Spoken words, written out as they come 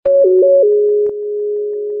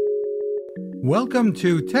Welcome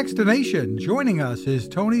to Techstination. Joining us is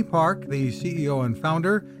Tony Park, the CEO and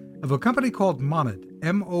founder of a company called Monit,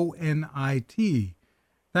 M-O-N-I-T.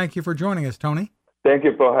 Thank you for joining us, Tony. Thank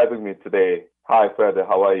you for having me today. Hi, Fred.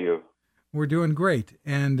 How are you? We're doing great.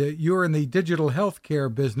 And you're in the digital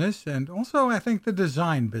healthcare business and also, I think, the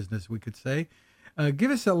design business, we could say.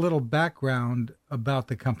 Give us a little background about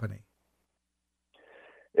the company.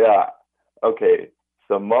 Yeah, okay.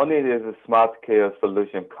 So Monit is a smart care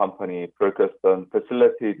solution company focused on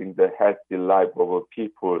facilitating the healthy life of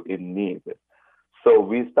people in need. So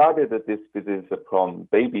we started this business from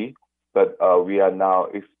baby, but we are now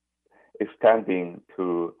extending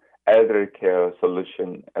to elderly care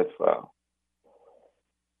solution as well.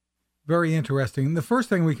 Very interesting. The first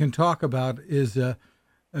thing we can talk about is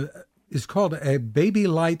called a baby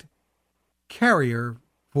light carrier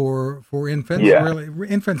for infants, really,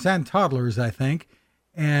 infants and toddlers, I think.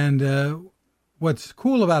 And what's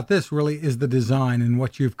cool about this really is the design and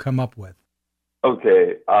what you've come up with.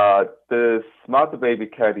 Okay, the smart baby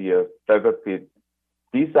carrier Vivifit,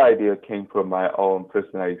 this idea came from my own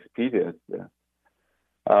personal experience.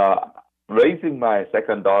 Raising my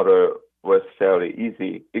second daughter was fairly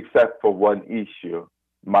easy, except for one issue,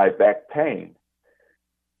 my back pain.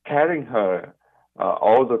 Carrying her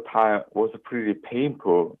all the time was pretty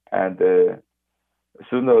painful, and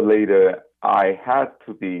sooner or later, I had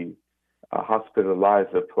to be hospitalized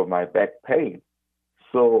for my back pain.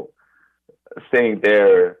 So staying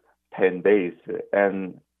there 10 days,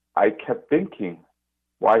 and I kept thinking,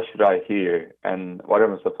 why should I here? And what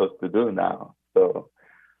am I supposed to do now? So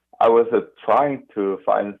I was trying to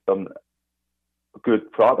find some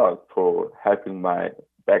good product for helping my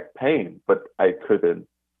back pain, but I couldn't.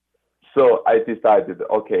 So I decided,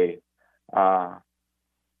 okay, I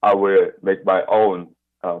will make my own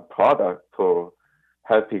product for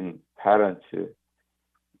helping parents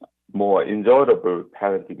more enjoyable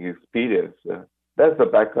parenting experience. That's the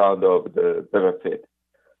background of the Vivifit.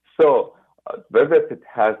 So Vivifit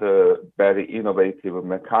has a very innovative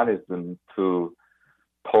mechanism to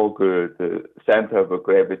toggle the center of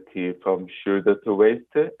gravity from shoulder to waist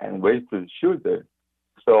and waist to shoulder.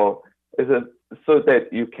 So so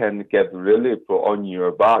that you can get relief on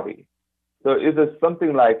your body. So it is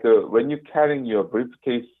something like when you're carrying your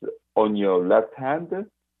briefcase on your left hand,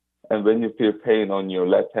 and when you feel pain on your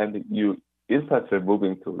left hand, you instantly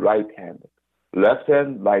moving to right hand, left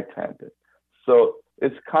hand, right hand. So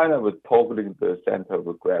it's kind of toggling the center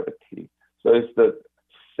of gravity. So it's the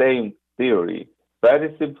same theory,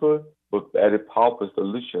 very simple but very powerful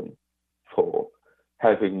solution for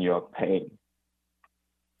having your pain.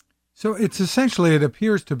 So it's essentially, it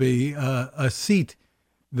appears to be a seat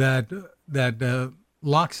that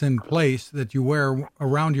locks in place that you wear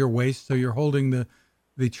around your waist. So you're holding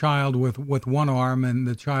the child with one arm, and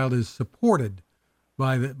the child is supported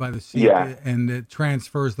by the seat, and it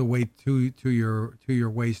transfers the weight to your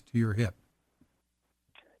waist, to your hip.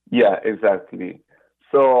 Yeah, exactly.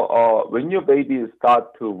 So when your baby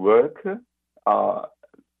start to work,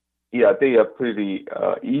 they are pretty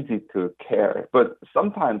easy to care. But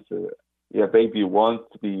sometimes baby wants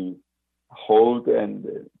to be hold, and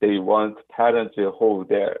they want parents to hold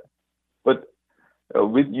there. But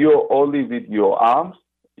only with your arms,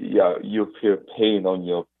 you feel pain on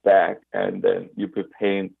your back, and then you feel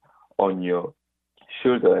pain on your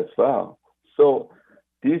shoulder as well. So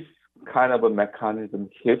this kind of a mechanism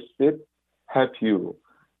help you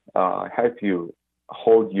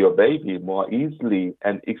hold your baby more easily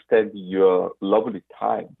and extend your lovely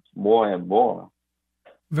time more and more.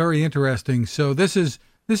 Very interesting. So this is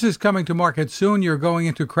coming to market soon. You're going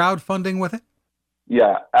into crowdfunding with it?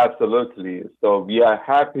 Yeah, absolutely. So we are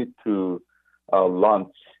happy to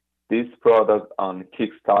launch this product on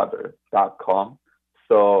Kickstarter.com.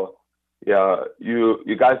 So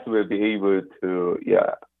you guys will be able to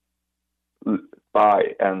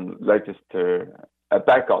buy and register a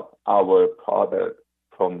backup our product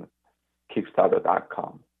from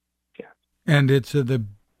Kickstarter.com. Yeah. And it's the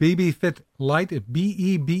BebeFit Lite,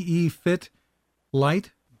 BEBE Fit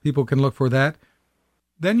Lite. People can look for that.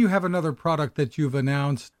 Then you have another product that you've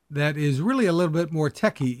announced that is really a little bit more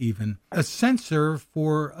techy even, a sensor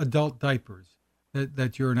for adult diapers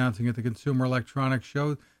that you're announcing at the Consumer Electronics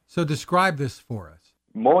Show. So describe this for us.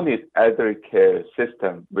 Monit Elderly Care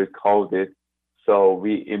System, we called it. So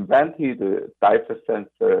we invented the diaper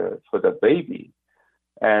sensor for the baby.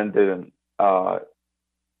 And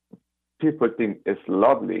people think it's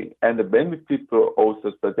lovely. And many people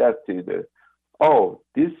also suggested,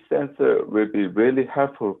 this sensor will be really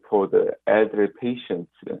helpful for the elderly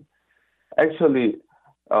patients. Actually,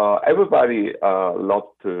 everybody loves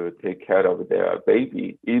to take care of their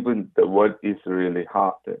baby, even the work is really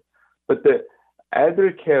hard. But the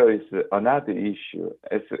elderly care is another issue.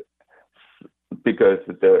 It's because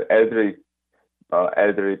the elderly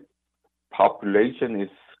population is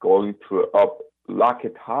going to up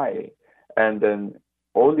rocket high, and then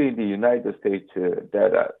only in the United States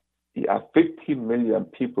there are 50 million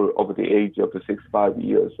people over the age of 65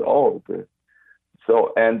 years old.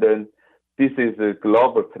 So, and then this is a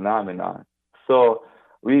global phenomenon. So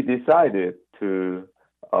we decided to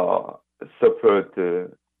support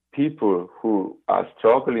people who are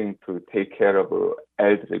struggling to take care of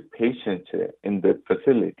elderly patients in the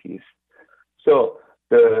facilities. So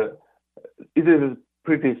it is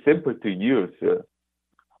pretty simple to use. A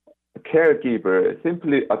caregiver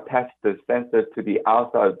simply attaches the sensor to the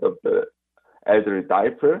outside of the elderly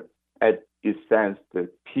diaper, and it sends the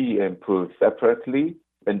pee and poo separately.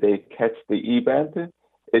 When they catch the event,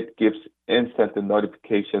 it gives instant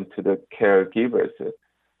notification to the caregivers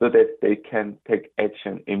so that they can take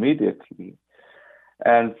action immediately.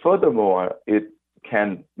 And furthermore, it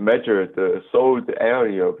can measure the soiled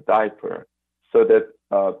area of diaper so that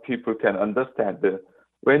people can understand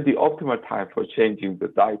when the optimal time for changing the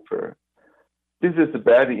diaper. This is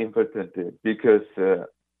very important because the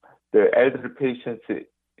elderly patients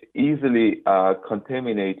easily are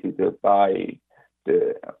contaminated by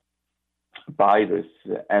the virus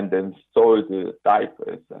and then soiled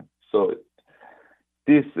diapers. So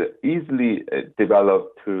this easily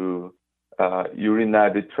developed to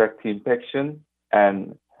urinary tract infection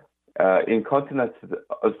and incontinence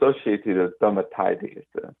associated with dermatitis.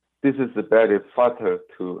 This is very fatal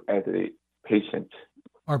to elderly patients.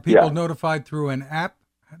 Are people notified through an app?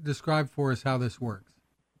 Describe for us how this works.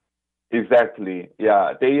 Exactly.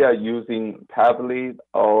 Yeah, they are using tablet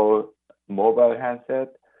or mobile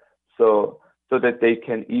handset, so that they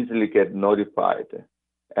can easily get notified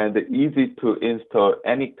and easy to install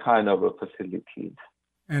any kind of a facilities.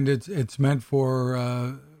 And it's meant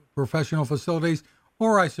for professional facilities,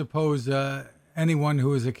 or I suppose anyone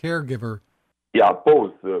who is a caregiver. Yeah,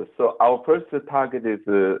 both. So our first target is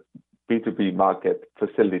B2B market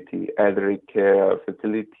facility, elderly care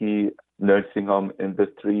facility, nursing home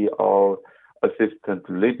industry, or assisted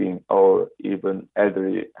living, or even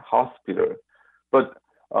elderly hospital. But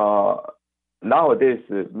nowadays,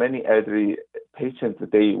 many elderly patients,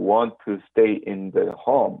 they want to stay in their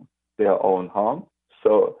own home.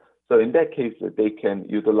 So in that case, they can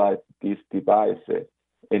utilize this device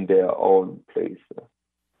in their own place.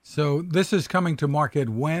 So this is coming to market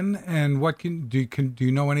when, and what do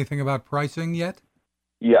you know anything about pricing yet?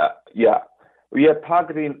 Yeah. We are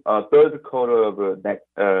targeting third quarter of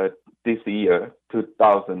this year,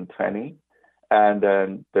 2020, and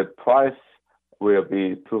then the price will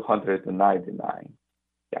be $299.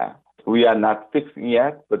 Yeah, we are not fixing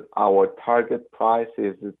yet, but our target price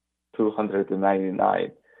is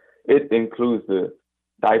 $299. It includes the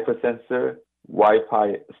diaper sensor,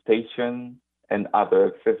 Wi-Fi station, and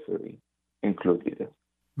other accessories included.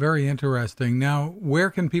 Very interesting. Now, where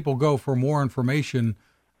can people go for more information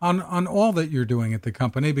on all that you're doing at the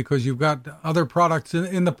company? Because you've got other products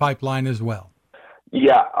in the pipeline as well.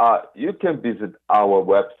 Yeah, you can visit our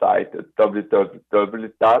website,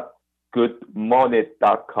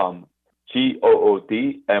 www.goodmonit.com,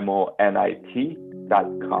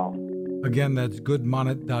 GOODMONIT.com. Again, that's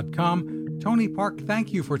goodmonit.com. Tony Park,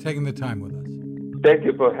 thank you for taking the time with us. Thank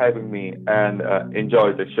you for having me, and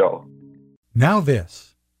enjoy the show. Now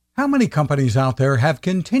this. How many companies out there have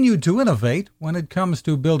continued to innovate when it comes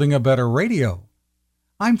to building a better radio?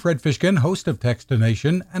 I'm Fred Fishkin, host of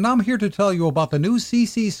Techstination, and I'm here to tell you about the new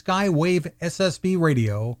CC Skywave SSB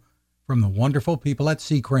radio from the wonderful people at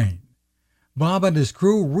C. Crane. Bob and his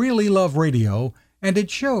crew really love radio, and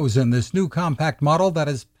it shows in this new compact model that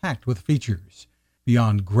is packed with features.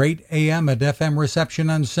 Beyond great AM and FM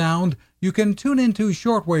reception and sound, you can tune into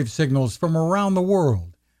shortwave signals from around the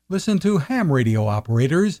world, listen to ham radio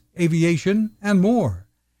operators, aviation, and more.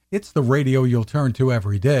 It's the radio you'll turn to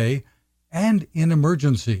every day, and in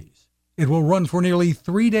emergencies. It will run for nearly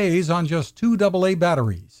 3 days on just 2 AA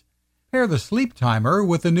batteries. Pair the sleep timer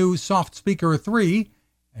with the new Soft Speaker 3,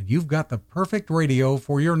 and you've got the perfect radio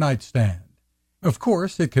for your nightstand. Of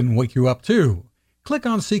course, it can wake you up too. Click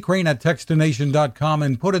on C. Crane at Techstination.com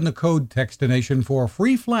and put in the code Techstination for a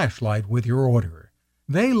free flashlight with your order.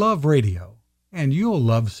 They love radio, and you'll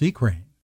love C. Crane.